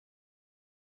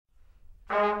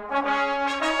Let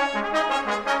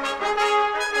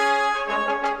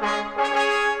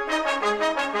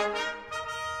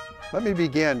me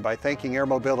begin by thanking Air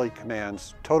Mobility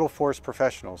Command's Total Force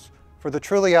professionals for the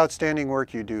truly outstanding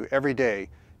work you do every day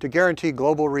to guarantee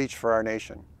global reach for our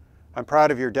nation. I'm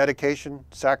proud of your dedication,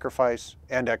 sacrifice,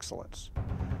 and excellence.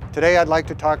 Today I'd like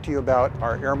to talk to you about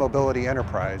our air mobility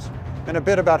enterprise and a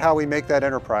bit about how we make that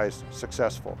enterprise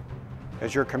successful.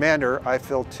 As your commander, I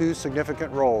fill two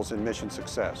significant roles in mission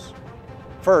success.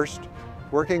 First,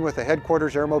 working with the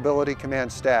Headquarters Air Mobility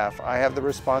Command staff, I have the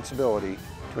responsibility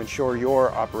to ensure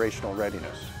your operational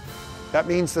readiness. That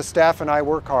means the staff and I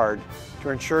work hard to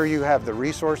ensure you have the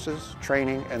resources,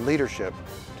 training, and leadership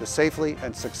to safely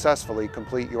and successfully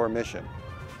complete your mission.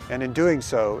 And in doing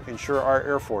so, ensure our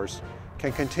Air Force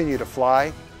can continue to fly,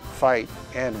 fight,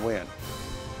 and win.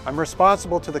 I'm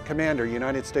responsible to the Commander,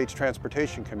 United States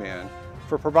Transportation Command,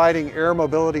 for providing air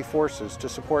mobility forces to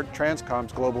support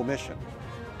TRANSCOM's global mission.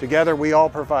 Together, we all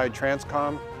provide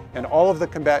TRANSCOM and all of the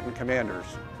combatant commanders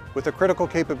with the critical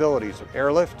capabilities of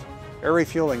airlift, air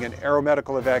refueling, and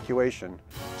aeromedical evacuation,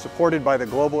 supported by the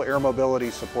Global Air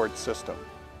Mobility Support System.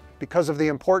 Because of the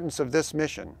importance of this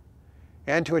mission,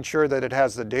 and to ensure that it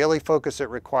has the daily focus it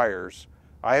requires,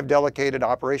 I have delegated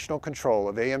operational control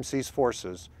of AMC's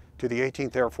forces to the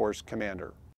 18th Air Force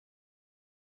Commander.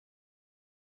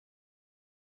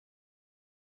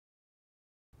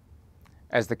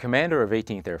 As the commander of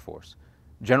 18th Air Force,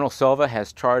 General Silva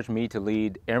has charged me to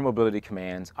lead Air Mobility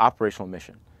Command's operational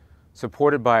mission,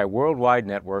 supported by a worldwide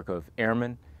network of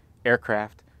airmen,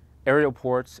 aircraft, aerial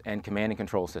ports, and command and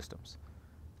control systems.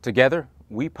 Together,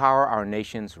 we power our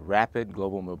nation's rapid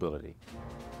global mobility.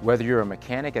 Whether you're a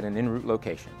mechanic at an en route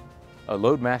location, a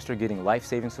loadmaster getting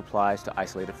life-saving supplies to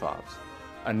isolated FOBs,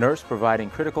 a nurse providing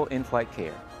critical in-flight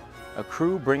care, a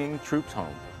crew bringing troops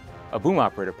home, a boom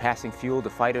operator passing fuel to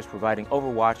fighters providing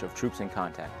overwatch of troops in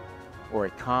contact, or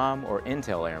a comm or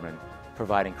intel airman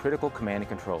providing critical command and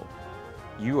control.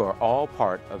 You are all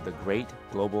part of the great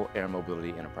global air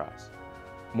mobility enterprise.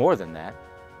 More than that,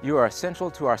 you are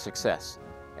essential to our success,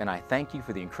 and I thank you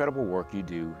for the incredible work you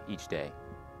do each day.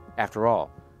 After all,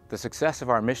 the success of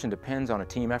our mission depends on a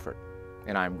team effort,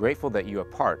 and I am grateful that you are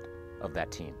part of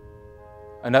that team.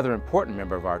 Another important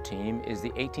member of our team is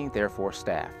the 18th Air Force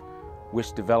staff,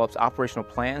 which develops operational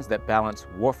plans that balance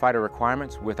warfighter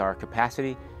requirements with our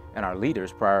capacity and our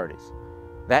leaders' priorities.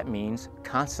 That means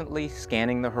constantly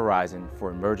scanning the horizon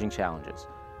for emerging challenges,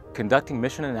 conducting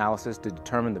mission analysis to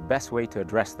determine the best way to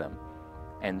address them,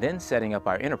 and then setting up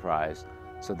our enterprise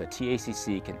so the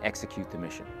TACC can execute the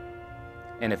mission.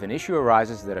 And if an issue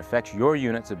arises that affects your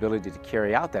unit's ability to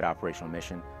carry out that operational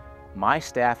mission, my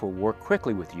staff will work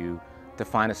quickly with you to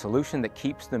find a solution that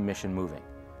keeps the mission moving.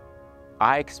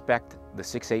 I expect the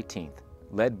 618th,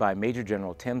 led by Major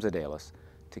General Tim Zadelis,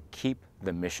 to keep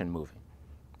the mission moving.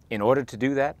 In order to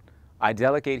do that, I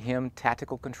delegate him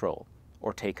tactical control,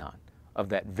 or TACON, of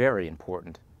that very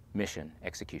important mission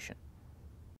execution.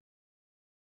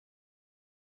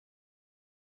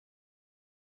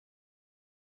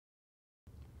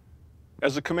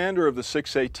 As the commander of the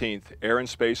 618th Air and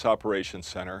Space Operations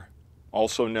Center,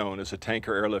 also known as the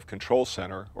Tanker Airlift Control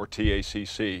Center, or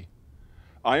TACC,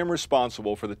 I am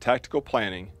responsible for the tactical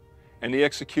planning and the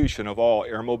execution of all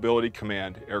Air Mobility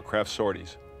Command aircraft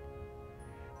sorties.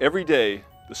 Every day,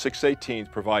 the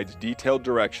 618th provides detailed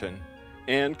direction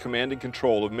and command and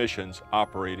control of missions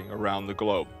operating around the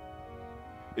globe.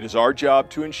 It is our job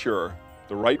to ensure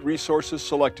the right resources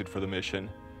selected for the mission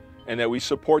and that we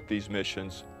support these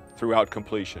missions throughout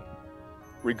completion.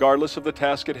 Regardless of the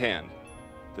task at hand,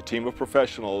 the team of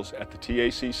professionals at the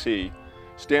TACC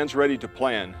stands ready to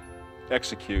plan,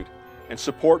 execute, and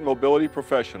support mobility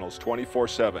professionals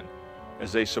 24/7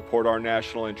 as they support our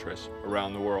national interests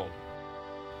around the world.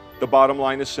 The bottom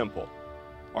line is simple.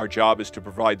 Our job is to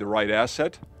provide the right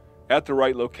asset at the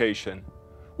right location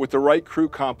with the right crew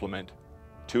complement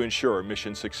to ensure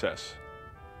mission success.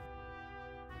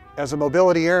 As a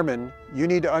mobility airman, you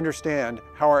need to understand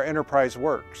how our enterprise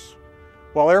works.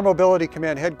 While Air Mobility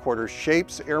Command Headquarters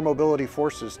shapes air mobility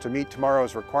forces to meet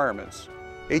tomorrow's requirements,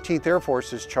 18th Air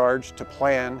Force is charged to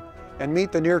plan and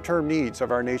meet the near-term needs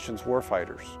of our nation's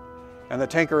warfighters. And the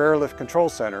Tanker Airlift Control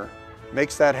Center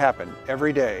makes that happen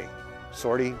every day,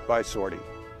 sortie by sortie.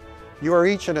 You are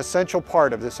each an essential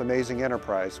part of this amazing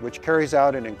enterprise, which carries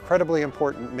out an incredibly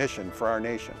important mission for our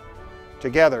nation.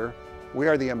 Together, we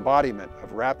are the embodiment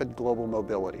of rapid global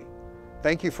mobility.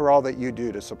 Thank you for all that you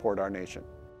do to support our nation.